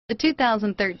The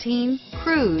 2013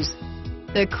 Cruze.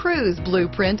 The Cruze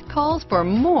blueprint calls for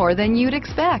more than you'd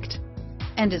expect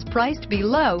and is priced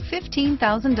below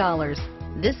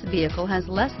 $15,000. This vehicle has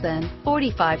less than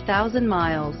 45,000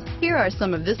 miles. Here are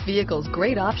some of this vehicle's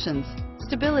great options: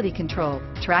 stability control,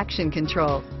 traction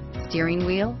control, steering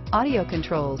wheel audio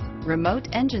controls, remote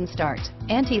engine start,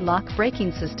 anti-lock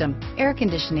braking system, air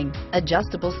conditioning,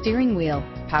 adjustable steering wheel,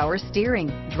 power steering,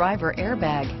 driver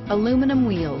airbag, aluminum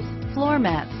wheels, floor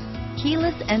mats,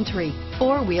 keyless entry,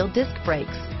 four-wheel disc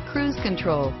brakes, cruise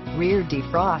control, rear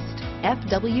defrost,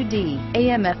 FWD,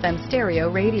 AM/FM stereo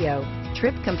radio,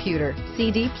 trip computer,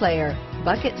 CD player,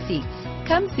 bucket seats.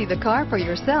 Come see the car for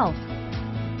yourself.